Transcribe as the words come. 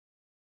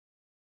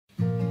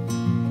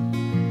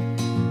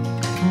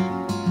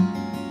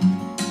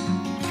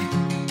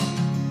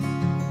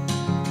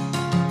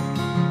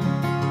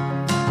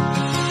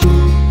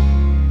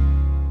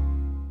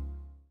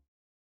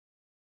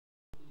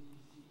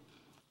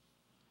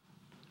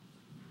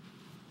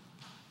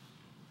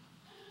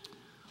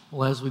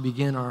Well, as we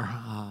begin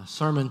our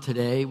sermon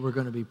today, we're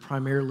going to be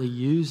primarily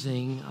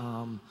using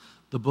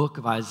the book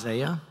of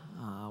Isaiah.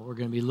 We're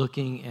going to be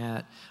looking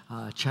at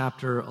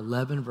chapter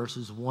 11,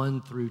 verses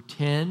 1 through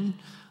 10.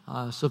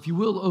 So if you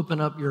will,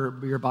 open up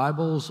your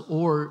Bibles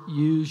or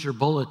use your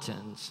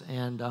bulletins.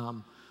 And what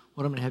I'm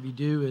going to have you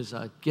do is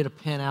get a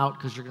pen out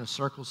because you're going to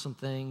circle some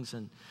things,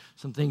 and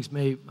some things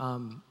may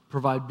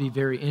be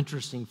very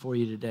interesting for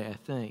you today, I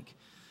think.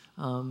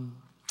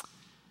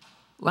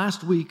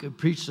 Last week, I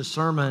preached a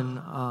sermon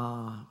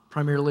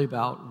primarily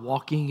about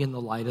walking in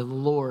the light of the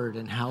Lord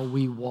and how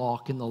we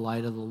walk in the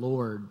light of the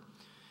Lord.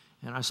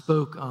 And I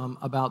spoke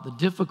about the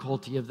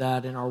difficulty of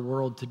that in our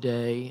world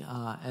today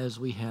as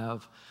we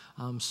have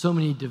so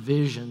many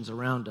divisions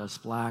around us,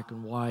 black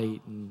and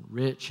white and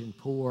rich and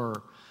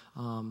poor,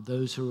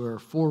 those who are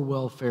for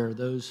welfare,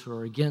 those who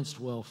are against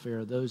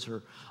welfare, those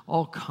are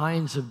all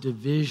kinds of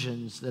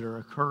divisions that are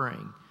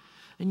occurring.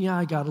 And yeah,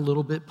 I got a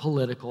little bit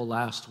political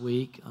last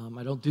week.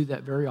 I don't do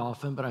that very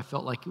often, but I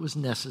felt like it was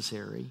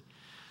necessary,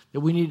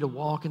 that we need to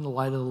walk in the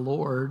light of the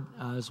Lord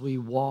as we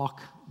walk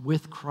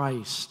with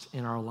Christ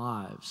in our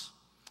lives,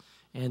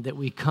 and that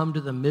we come to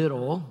the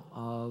middle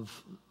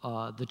of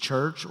the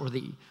church or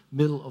the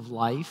middle of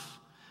life,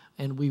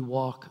 and we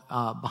walk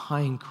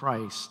behind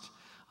Christ,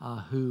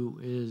 who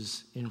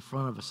is in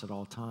front of us at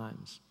all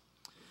times.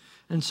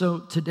 And so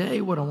today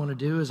what I want to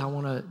do is I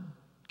want to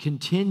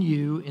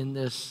continue in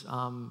this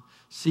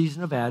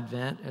season of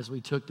Advent as we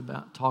talk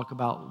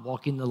about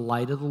walking the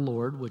light of the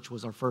Lord, which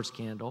was our first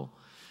candle.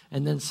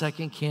 And then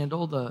second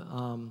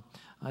candle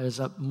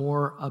is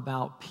more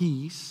about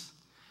peace.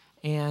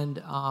 And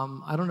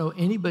I don't know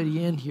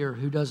anybody in here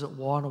who doesn't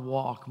want to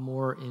walk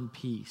more in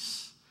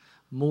peace,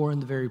 more in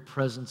the very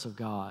presence of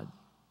God.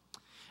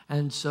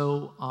 And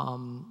so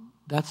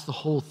that's the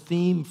whole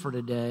theme for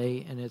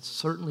today, and it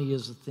certainly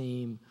is a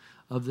theme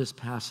of this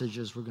passage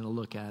as we're going to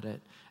look at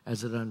it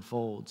as it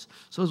unfolds.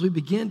 So as we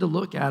begin to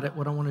look at it,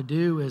 what I want to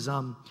do is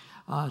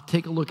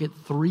take a look at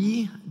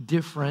three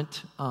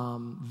different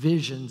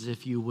visions,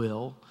 if you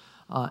will,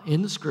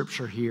 in the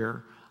scripture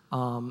here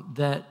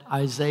that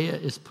Isaiah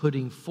is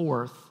putting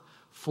forth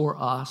for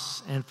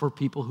us and for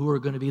people who are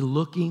going to be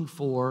looking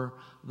for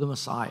the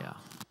Messiah,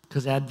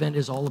 because Advent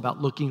is all about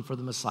looking for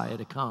the Messiah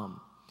to come.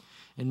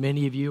 And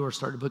many of you are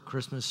starting to put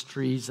Christmas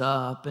trees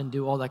up and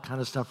do all that kind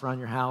of stuff around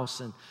your house.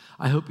 And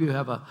I hope you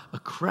have a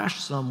creche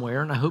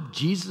somewhere, and I hope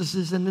Jesus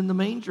isn't in the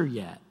manger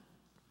yet,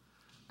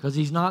 because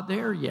he's not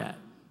there yet.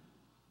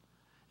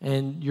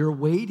 And you're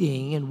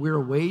waiting, and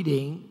we're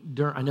waiting.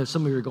 I know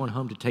some of you are going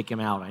home to take him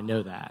out. I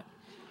know that.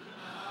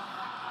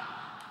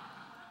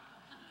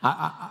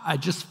 I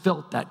just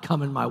felt that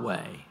coming my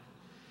way.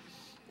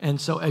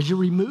 And so as you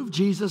remove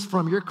Jesus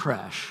from your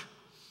creche,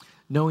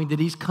 knowing that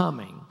he's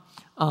coming,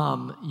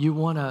 you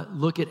want to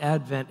look at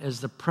Advent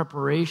as the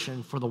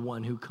preparation for the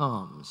one who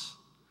comes.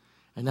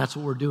 And that's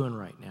what we're doing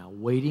right now,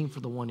 waiting for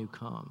the one who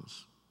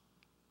comes.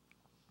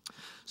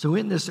 So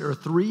in this, there are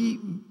three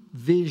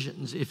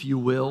visions, if you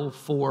will,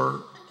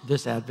 for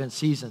this Advent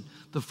season.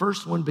 The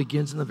first one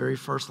begins in the very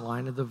first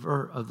line of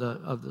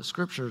the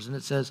scriptures, and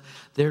it says,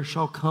 "There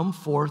shall come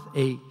forth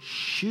a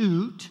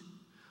shoot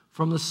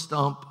from the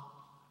stump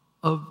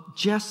of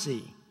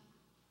Jesse."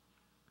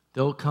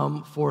 There'll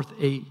come forth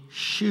a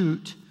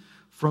shoot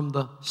from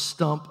the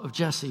stump of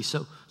Jesse.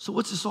 So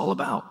what's this all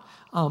about?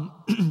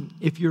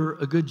 If you're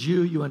a good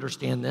Jew, you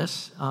understand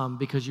this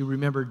because you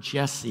remember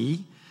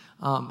Jesse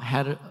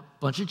had a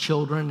bunch of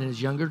children, and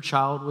his younger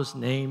child was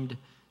named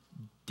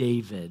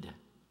David.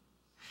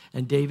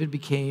 And David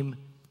became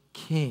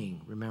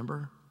king,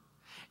 remember?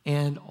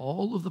 And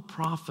all of the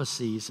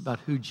prophecies about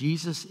who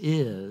Jesus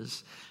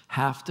is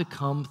have to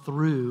come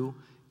through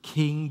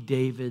King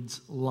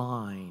David's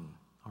line,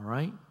 all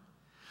right?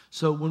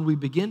 So when we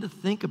begin to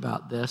think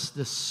about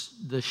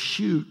the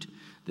shoot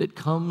that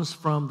comes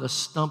from the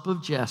stump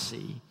of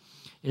Jesse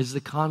is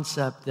the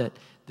concept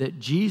that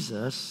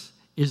Jesus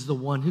is the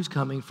one who's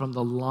coming from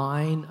the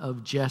line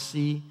of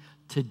Jesse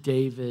to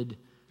David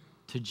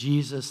to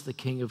Jesus, the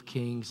King of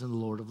Kings and the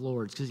Lord of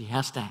Lords, because he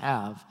has to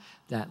have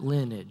that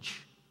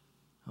lineage,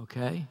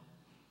 okay?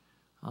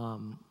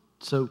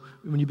 So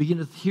when you begin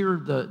to hear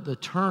the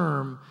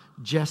term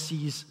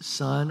Jesse's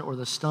son, or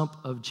the stump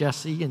of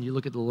Jesse, and you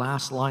look at the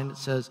last line, it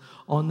says,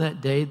 "On that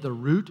day, the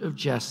root of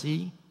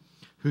Jesse,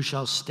 who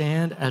shall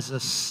stand as a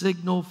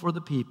signal for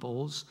the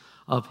peoples,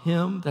 of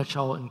him that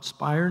shall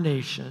inspire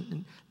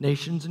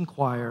nations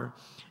inquire,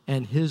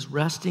 and his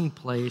resting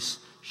place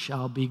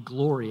shall be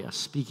glorious."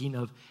 Speaking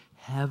of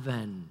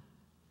heaven.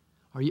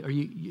 I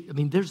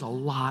mean, there's a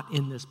lot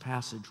in this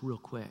passage real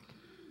quick.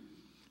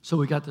 So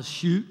we got the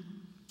shoot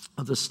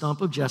of the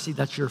stump of Jesse.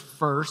 That's your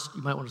first.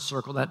 You might want to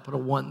circle that, put a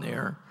 1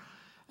 there.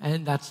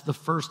 And that's the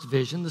first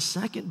vision. The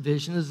second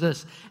vision is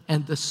this: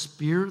 "And the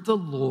Spirit of the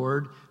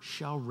Lord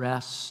shall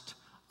rest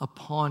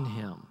upon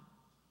him."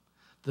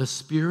 The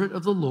Spirit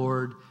of the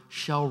Lord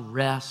shall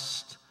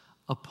rest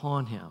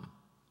upon him.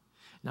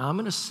 Now, I'm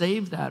going to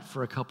save that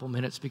for a couple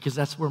minutes because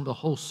that's where the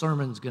whole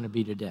sermon's going to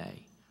be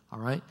today. All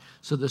right?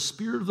 So the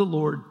Spirit of the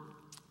Lord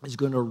is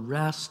going to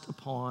rest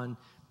upon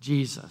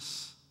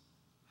Jesus.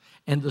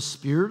 And the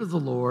Spirit of the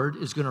Lord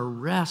is going to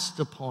rest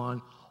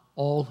upon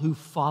all who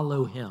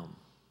follow him.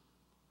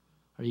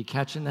 Are you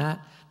catching that?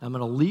 I'm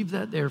going to leave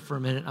that there for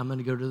a minute. I'm going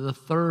to go to the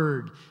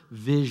third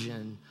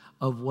vision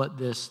of what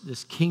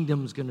this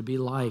kingdom is going to be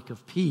like,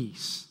 of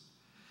peace.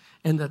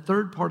 And the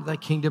third part of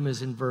that kingdom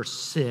is in verse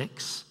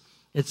 6.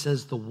 It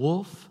says, the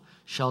wolf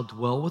shall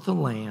dwell with the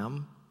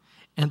lamb,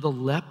 and the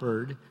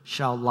leopard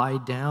shall lie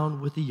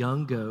down with the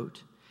young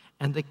goat,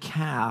 and the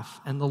calf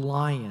and the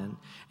lion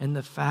and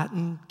the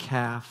fattened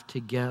calf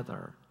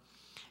together.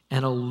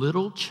 And a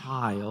little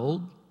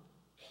child,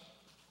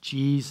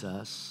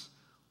 Jesus,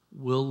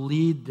 will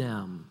lead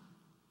them.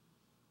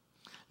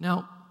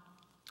 Now,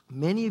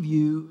 many of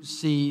you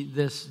see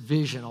this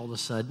vision all of a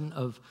sudden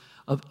of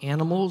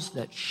animals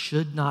that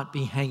should not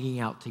be hanging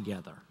out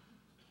together.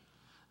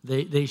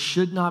 They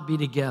should not be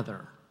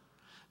together,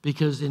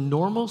 because in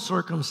normal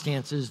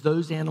circumstances,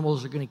 those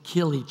animals are going to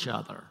kill each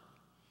other.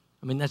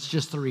 I mean, that's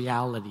just the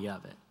reality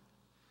of it.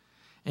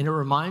 And it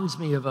reminds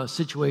me of a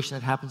situation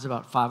that happens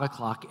about 5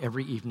 o'clock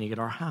every evening at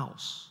our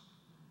house.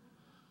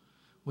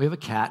 We have a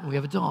cat and we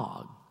have a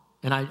dog.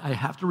 And I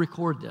have to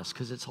record this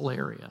because it's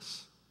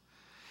hilarious.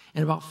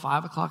 And about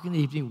 5 o'clock in the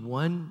evening,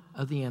 one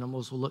of the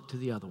animals will look to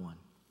the other one.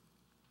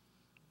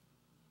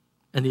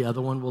 And the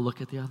other one will look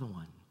at the other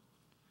one.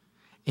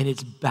 And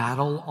it's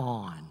battle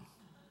on.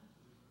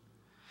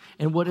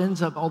 And what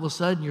ends up, all of a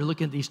sudden, you're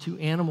looking at these two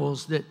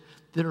animals that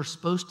are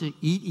supposed to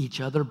eat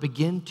each other,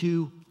 begin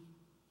to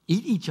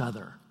eat each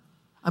other.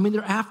 I mean,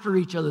 they're after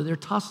each other. They're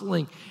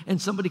tussling.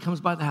 And somebody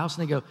comes by the house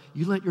and they go,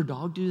 you let your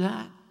dog do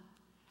that?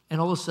 And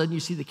all of a sudden, you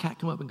see the cat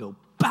come up and go,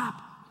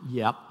 bap,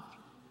 yep.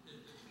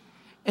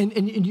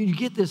 And you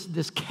get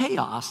this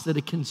chaos that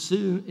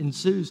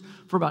ensues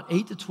for about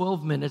 8 to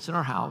 12 minutes in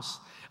our house.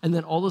 And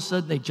then all of a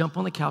sudden, they jump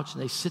on the couch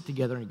and they sit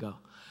together and go,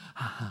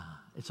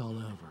 it's all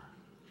over.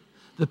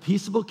 The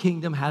peaceable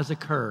kingdom has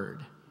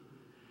occurred.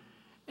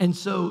 And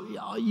so,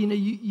 you know,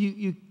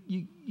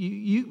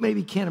 you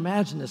maybe can't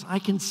imagine this. I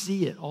can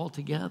see it all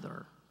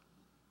together.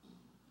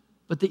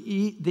 But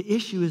the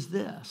issue is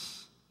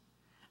this.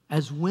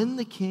 As when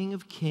the King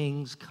of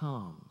Kings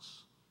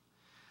comes,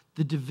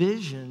 the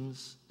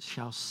divisions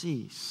shall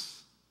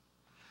cease.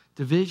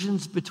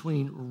 Divisions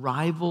between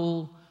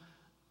rival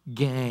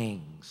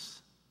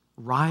gangs,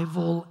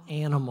 rival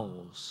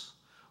animals,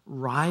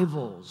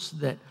 rivals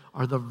that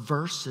are the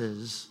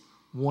verses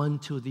one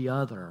to the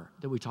other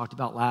that we talked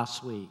about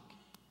last week.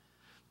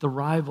 The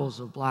rivals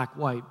of black,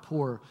 white,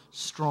 poor,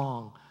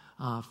 strong,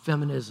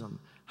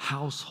 feminism,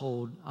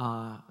 household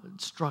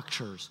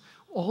structures.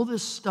 All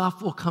this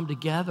stuff will come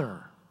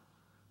together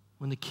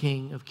when the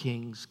King of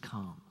Kings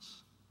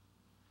comes.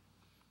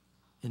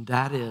 And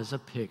that is a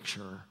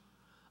picture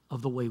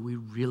of the way we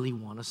really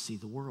want to see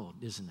the world,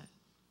 isn't it?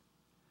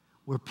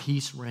 Where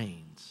peace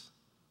reigns.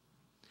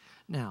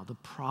 Now, the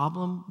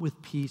problem with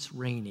peace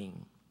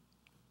reigning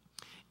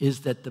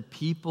is that the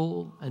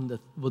people, and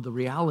the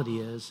reality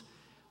is,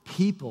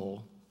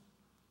 people,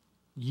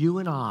 you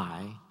and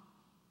I,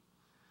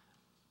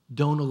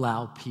 don't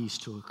allow peace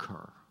to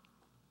occur.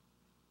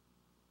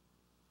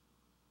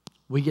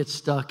 We get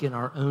stuck in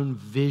our own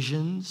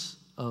visions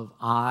of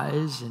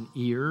eyes and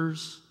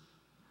ears,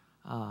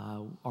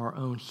 our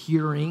own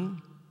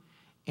hearing,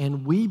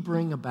 and we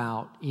bring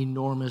about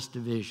enormous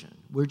division.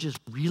 We're just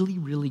really,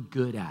 really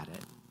good at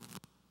it.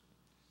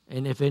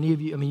 And if any of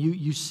you, I mean,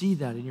 you see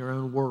that in your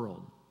own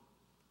world.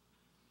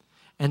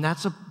 And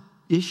that's an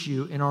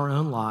issue in our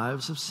own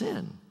lives of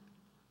sin.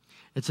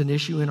 It's an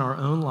issue in our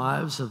own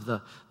lives of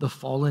the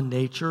fallen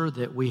nature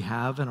that we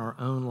have in our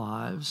own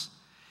lives.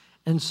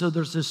 And so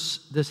there's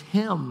this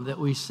hymn that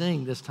we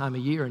sing this time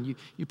of year, and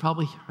you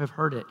probably have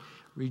heard it.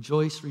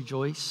 Rejoice,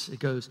 rejoice. It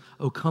goes,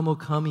 O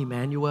come,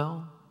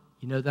 Emmanuel.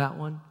 You know that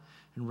one?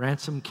 And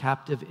ransom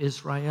captive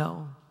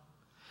Israel.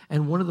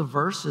 And one of the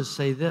verses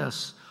say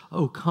this,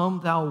 O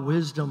come thou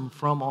wisdom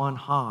from on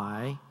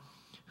high,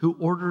 who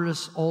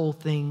orderest all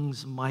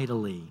things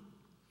mightily,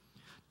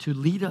 to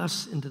lead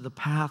us into the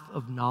path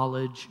of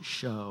knowledge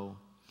show,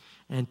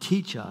 and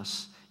teach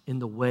us in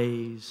the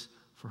ways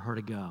for her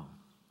to go.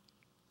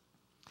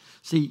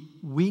 See,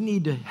 we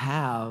need to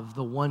have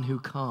the one who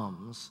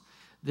comes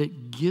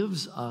that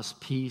gives us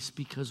peace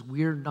because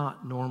we're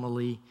not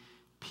normally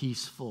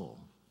peaceful.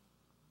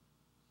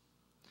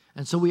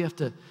 And so we have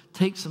to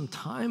take some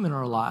time in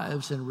our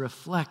lives and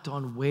reflect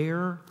on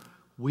where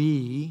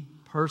we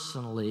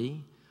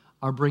personally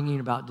are bringing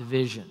about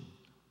division,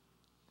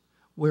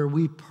 where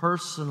we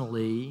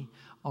personally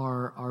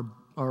are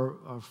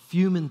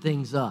fuming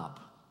things up,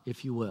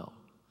 if you will,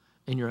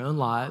 in your own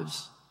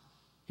lives,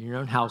 in your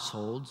own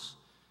households,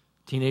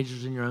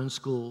 teenagers in your own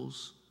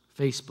schools,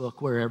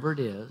 Facebook, wherever it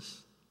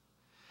is.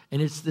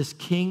 And it's this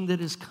king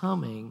that is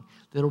coming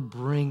that'll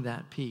bring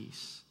that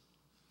peace.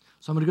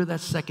 So I'm going to go to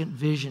that second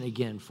vision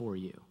again for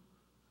you.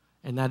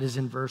 And that is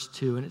in verse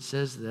 2, and it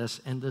says this,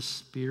 and the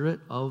Spirit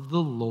of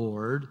the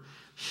Lord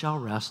shall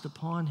rest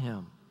upon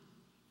him.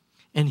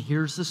 And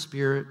here's the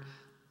Spirit,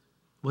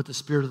 what the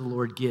Spirit of the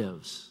Lord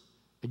gives.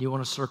 And you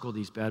want to circle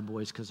these bad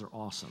boys because they're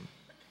awesome.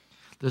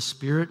 the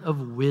spirit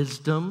of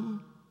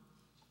wisdom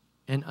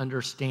and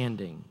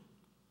understanding,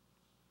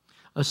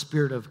 a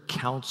spirit of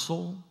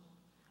counsel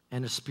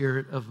and a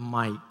spirit of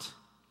might,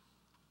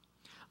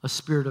 a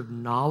spirit of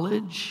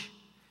knowledge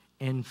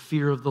and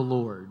fear of the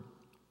Lord.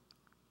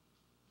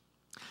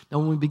 Now,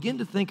 when we begin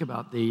to think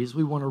about these,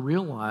 we want to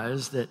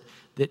realize that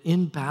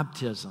in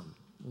baptism,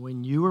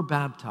 when you are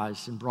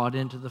baptized and brought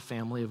into the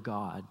family of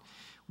God,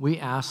 we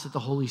ask that the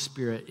Holy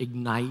Spirit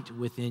ignite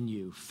within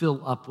you,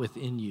 fill up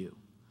within you.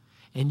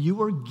 And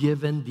you are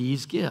given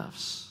these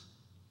gifts.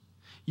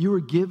 You are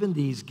given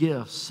these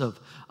gifts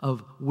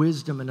of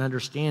wisdom and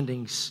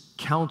understanding,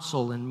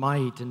 counsel and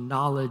might and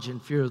knowledge and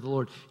fear of the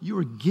Lord. You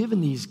are given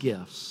these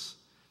gifts.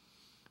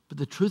 But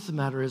the truth of the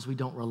matter is we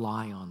don't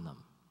rely on them.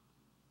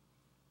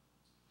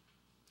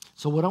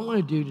 So what I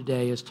want to do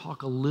today is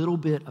talk a little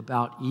bit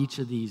about each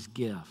of these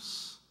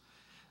gifts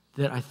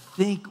that I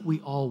think we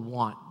all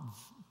want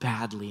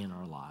badly in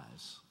our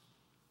lives.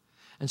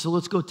 And so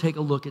let's go take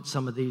a look at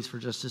some of these for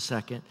just a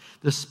second.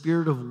 The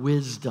spirit of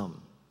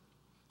wisdom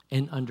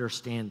and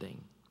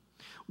understanding.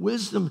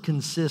 Wisdom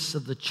consists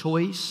of the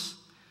choice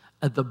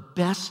of the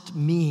best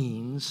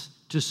means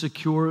to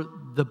secure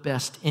the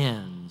best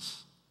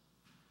ends.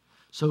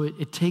 So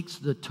it takes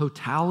the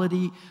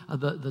totality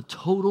of the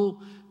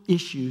total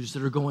issues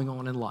that are going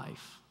on in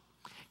life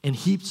and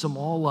heaps them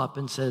all up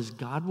and says,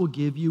 God will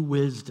give you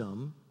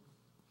wisdom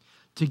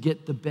to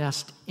get the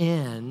best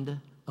end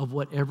of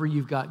whatever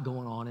you've got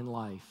going on in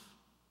life.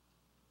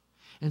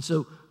 And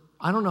so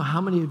I don't know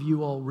how many of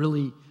you all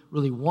really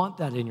want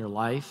that in your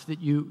life,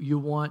 that you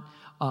want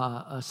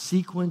a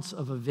sequence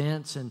of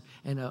events and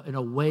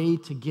a way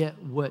to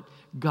get what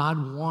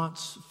God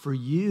wants for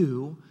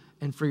you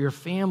and for your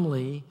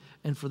family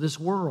and for this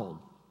world.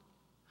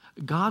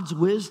 God's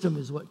wisdom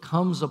is what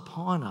comes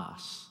upon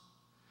us.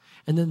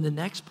 And then the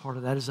next part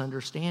of that is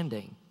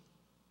understanding.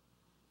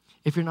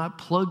 If you're not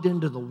plugged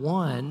into the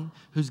one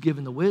who's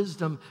given the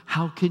wisdom,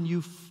 how can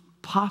you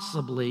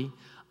possibly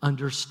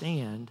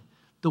understand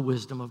the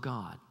wisdom of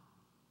God?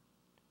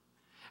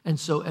 And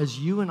so as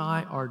you and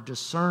I are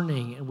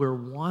discerning and we're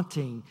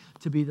wanting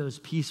to be those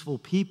peaceful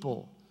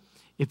people,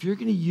 if you're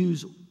going to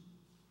use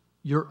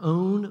your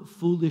own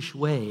foolish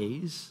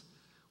ways,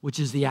 which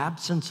is the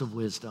absence of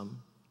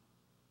wisdom,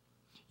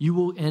 you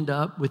will end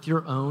up with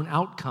your own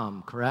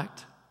outcome,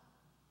 correct?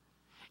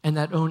 And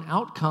that own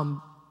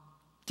outcome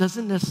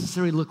doesn't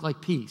necessarily look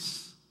like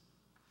peace.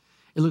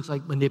 It looks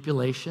like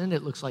manipulation.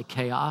 It looks like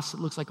chaos. It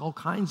looks like all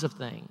kinds of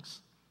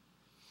things.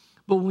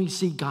 But when we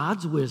see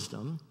God's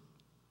wisdom,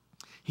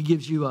 He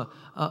gives you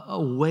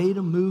a way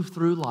to move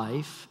through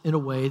life in a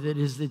way that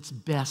is its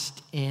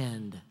best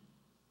end.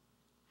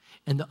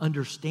 And the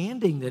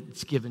understanding that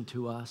it's given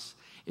to us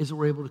is that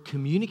we're able to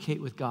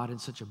communicate with God in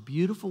such a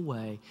beautiful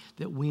way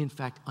that we, in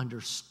fact,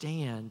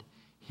 understand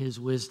His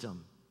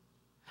wisdom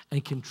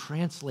and can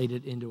translate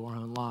it into our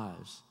own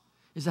lives.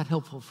 Is that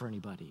helpful for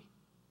anybody?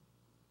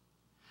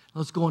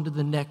 Let's go on to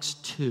the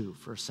next two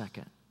for a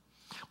second.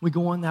 We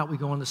go on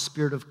the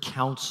spirit of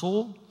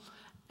counsel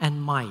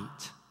and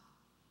might.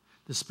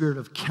 The spirit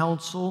of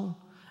counsel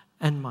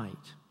and might.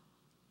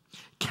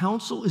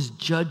 Counsel is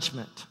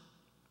judgment,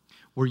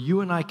 where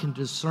you and I can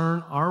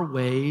discern our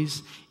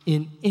ways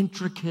in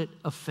intricate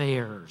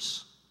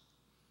affairs.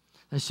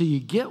 And so you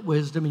get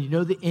wisdom and you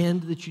know the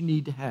end that you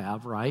need to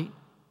have, right?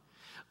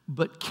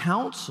 But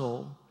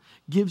counsel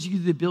gives you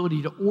the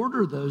ability to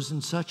order those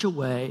in such a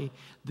way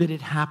that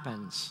it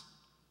happens.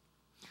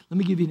 Let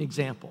me give you an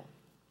example.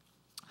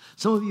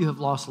 Some of you have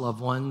lost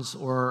loved ones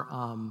or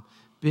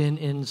been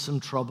in some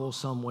trouble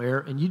somewhere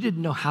and you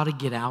didn't know how to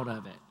get out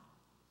of it.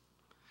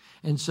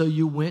 And so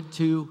you went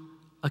to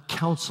a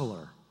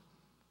counselor,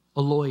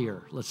 a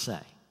lawyer, let's say.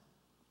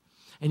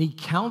 And he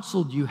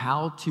counseled you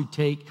how to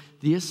take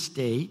the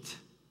estate,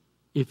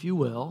 if you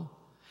will,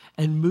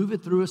 and move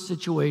it through a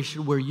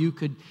situation where you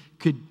could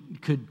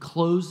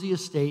close the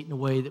estate in a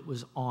way that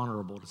was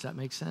honorable. Does that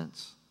make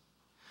sense?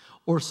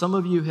 Or some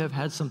of you have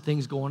had some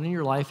things going on in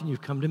your life and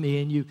you've come to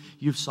me and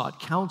you've sought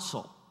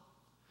counsel.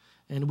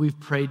 And we've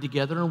prayed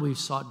together and we've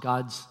sought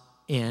God's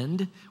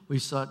end.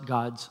 We've sought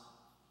God's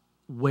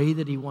way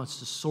that He wants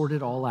to sort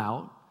it all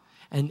out.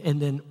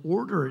 And then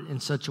order it in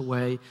such a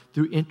way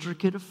through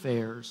intricate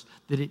affairs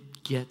that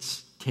it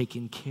gets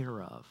taken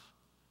care of.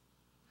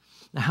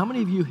 Now, how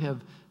many of you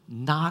have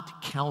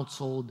not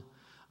counseled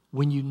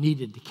when you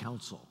needed to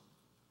counsel?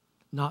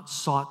 Not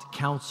sought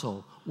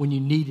counsel when you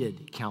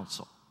needed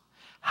counsel?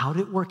 How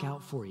did it work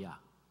out for you?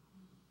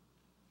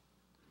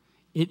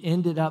 It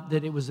ended up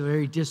that it was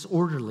very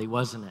disorderly,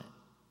 wasn't it?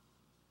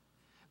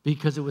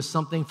 Because it was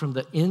something from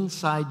the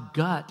inside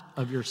gut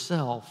of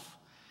yourself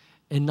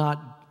and not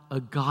a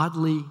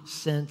godly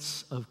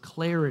sense of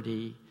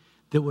clarity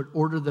that would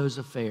order those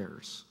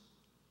affairs.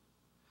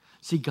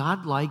 See,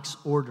 God likes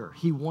order.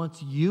 He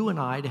wants you and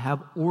I to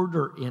have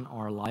order in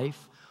our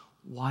life.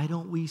 Why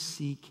don't we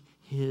seek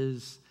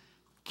His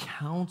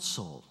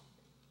counsel?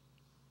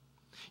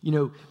 You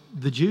know,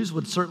 the Jews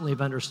would certainly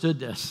have understood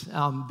this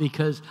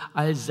because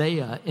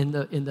Isaiah, in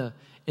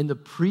the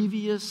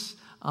previous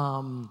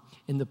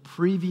in the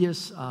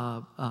previous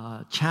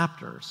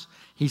chapters.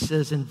 He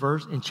says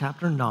in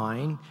chapter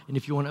 9, and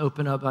if you want to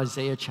open up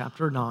Isaiah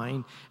chapter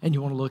 9, and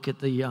you want to look at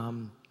the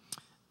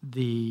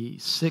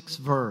 6th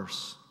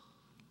verse,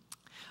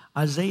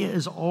 Isaiah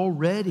is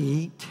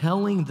already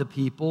telling the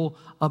people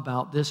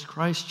about this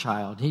Christ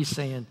child. He's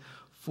saying,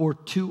 "For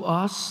to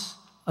us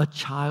a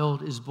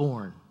child is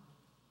born.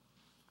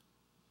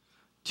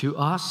 To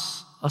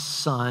us a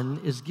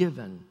son is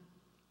given.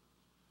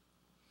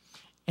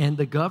 And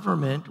the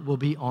government will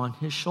be on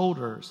his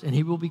shoulders. And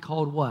he will be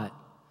called" what?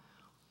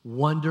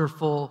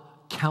 Wonderful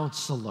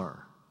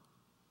Counselor.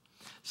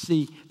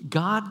 See,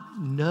 God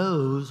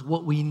knows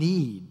what we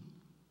need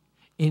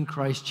in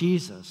Christ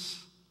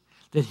Jesus.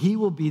 That he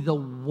will be the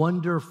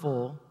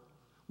wonderful,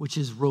 which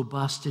is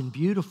robust and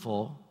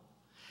beautiful,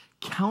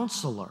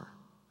 Counselor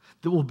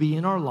that will be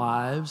in our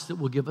lives, that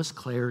will give us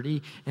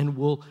clarity and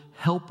will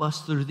help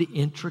us through the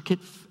intricate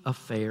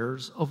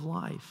affairs of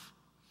life.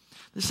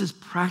 This is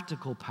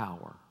practical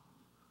power.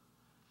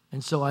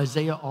 And so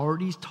Isaiah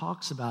already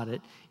talks about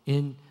it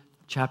in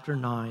chapter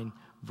 9,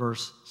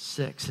 verse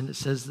 6. And it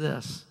says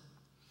this,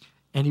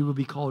 "And he will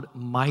be called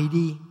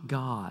Mighty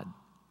God."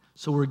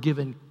 So we're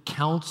given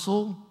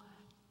counsel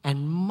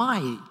and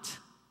might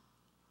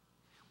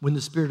when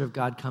the Spirit of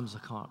God comes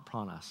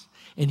upon us.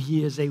 And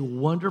he is a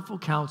wonderful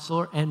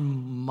Counselor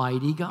and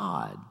mighty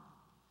God.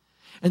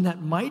 And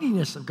that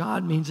mightiness of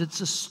God means it's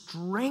the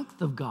strength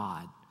of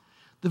God,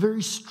 the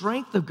very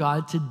strength of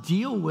God to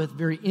deal with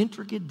very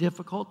intricate,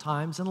 difficult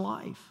times in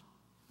life.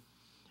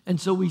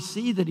 And so we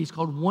see that he's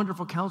called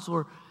Wonderful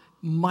Counselor,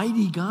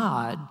 Mighty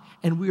God,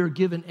 and we are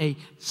given a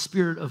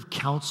spirit of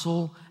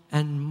counsel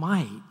and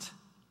might.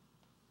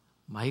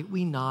 Might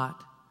we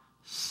not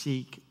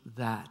seek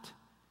that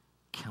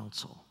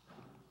counsel?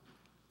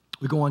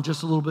 We go on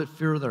just a little bit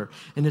further,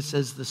 and it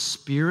says the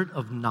spirit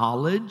of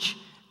knowledge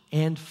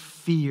and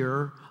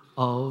fear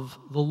of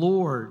the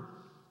Lord.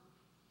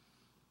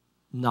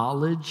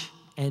 Knowledge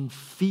and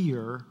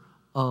fear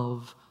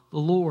of the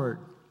Lord.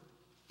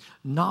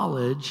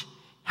 Knowledge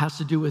has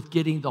to do with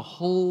getting the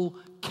whole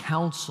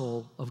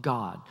counsel of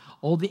God,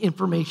 all the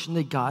information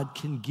that God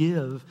can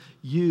give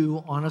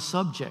you on a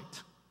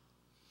subject.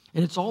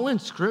 And it's all in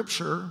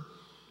Scripture,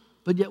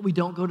 but yet we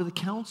don't go to the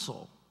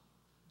counsel.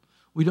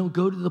 We don't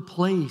go to the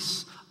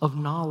place of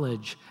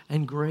knowledge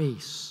and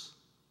grace.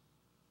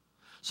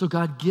 So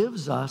God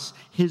gives us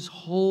his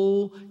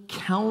whole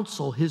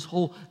counsel, his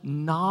whole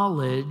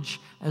knowledge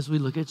as we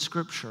look at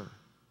Scripture.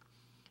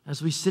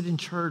 As we sit in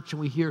church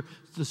and we hear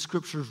the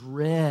Scriptures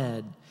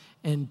read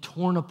and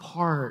torn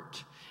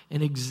apart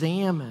and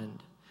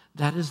examined,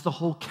 that is the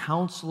whole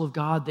counsel of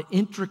God, the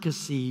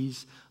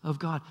intricacies of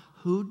God.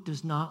 Who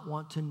does not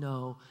want to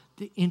know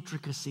the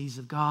intricacies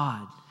of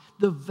God?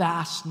 The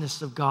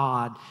vastness of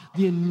God,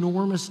 the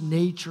enormous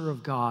nature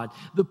of God,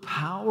 the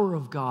power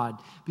of God.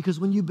 Because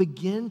when you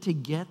begin to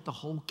get the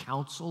whole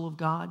counsel of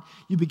God,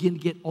 you begin to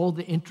get all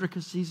the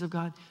intricacies of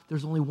God,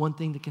 there's only one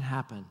thing that can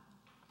happen: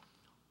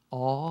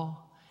 awe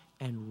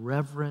and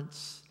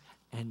reverence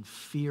and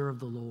fear of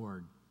the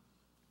Lord.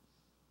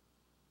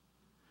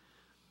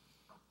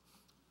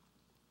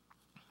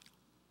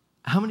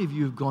 How many of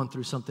you have gone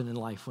through something in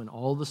life when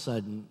all of a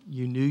sudden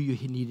you knew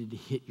you needed to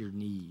hit your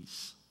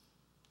knees?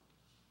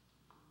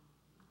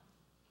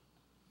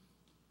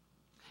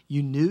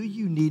 You knew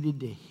you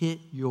needed to hit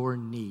your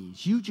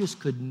knees. You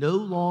just could no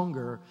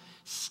longer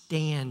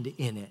stand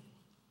in it.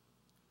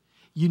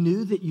 You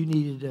knew that you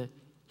needed to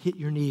hit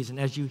your knees. And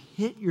as you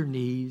hit your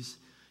knees,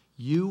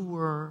 you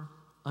were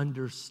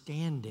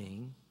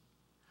understanding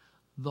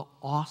the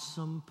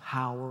awesome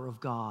power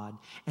of God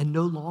and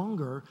no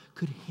longer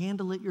could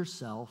handle it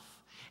yourself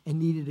and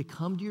needed to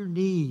come to your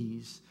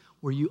knees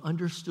where you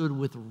understood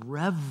with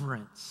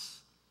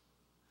reverence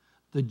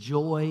the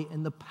joy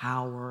and the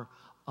power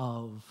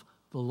of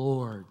the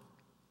Lord.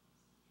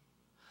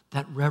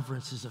 That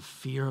reverence is a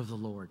fear of the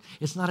Lord.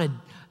 It's not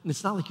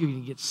like you're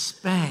going to get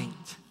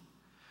spanked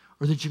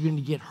or that you're going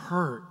to get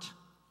hurt.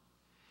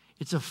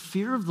 It's a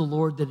fear of the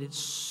Lord that it's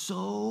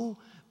so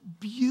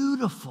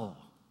beautiful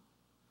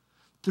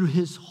through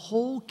his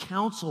whole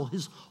counsel,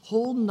 his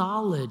whole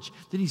knowledge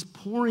that he's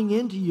pouring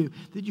into you,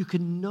 that you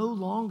can no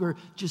longer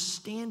just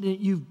stand in it.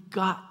 You've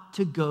got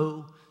to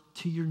go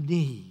to your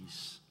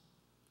knees.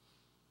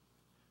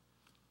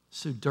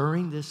 So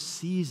during this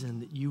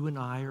season that you and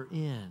I are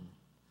in,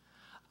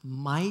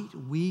 might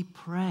we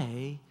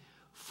pray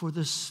for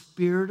the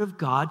Spirit of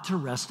God to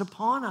rest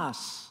upon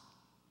us?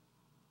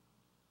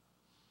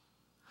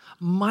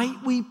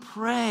 Might we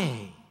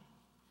pray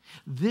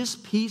this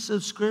piece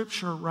of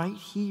Scripture right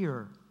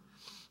here,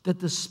 that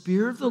the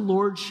Spirit of the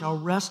Lord shall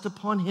rest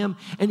upon him,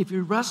 and if he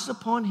rests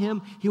upon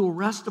him, he will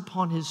rest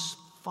upon his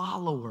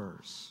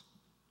followers.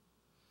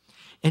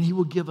 And he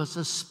will give us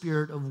a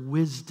spirit of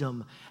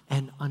wisdom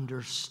and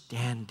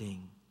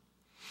understanding.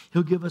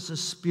 He'll give us a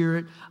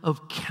spirit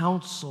of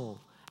counsel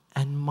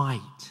and might,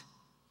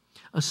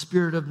 a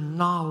spirit of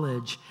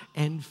knowledge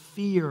and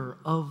fear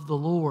of the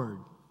Lord.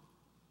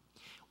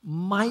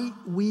 Might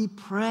we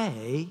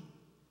pray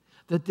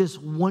that this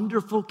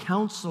wonderful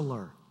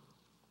counselor,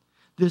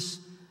 this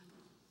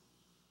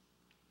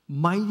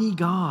mighty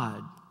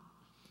God,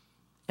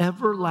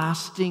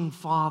 everlasting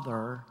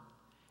Father,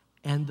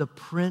 and the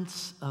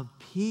Prince of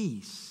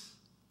Peace.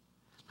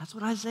 That's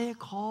what Isaiah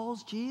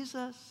calls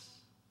Jesus.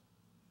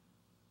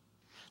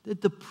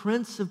 That the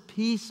Prince of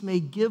Peace may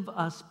give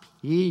us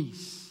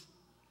peace,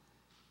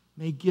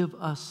 may give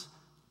us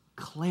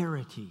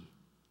clarity,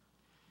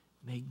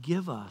 may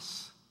give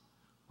us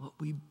what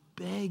we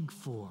beg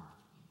for.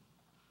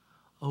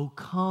 O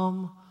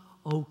come,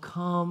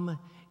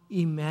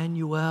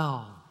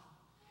 Emmanuel,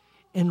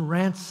 and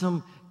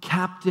ransom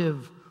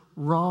captive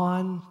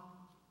Ron,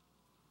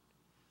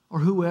 or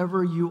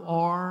whoever you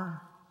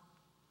are,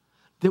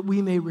 that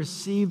we may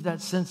receive that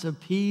sense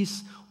of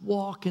peace,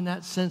 walk in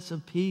that sense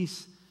of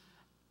peace,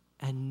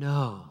 and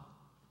know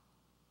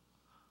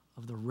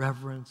of the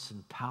reverence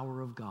and power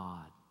of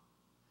God,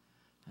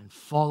 and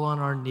fall on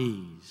our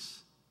knees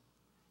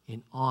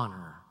in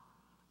honor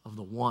of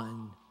the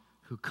one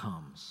who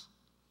comes.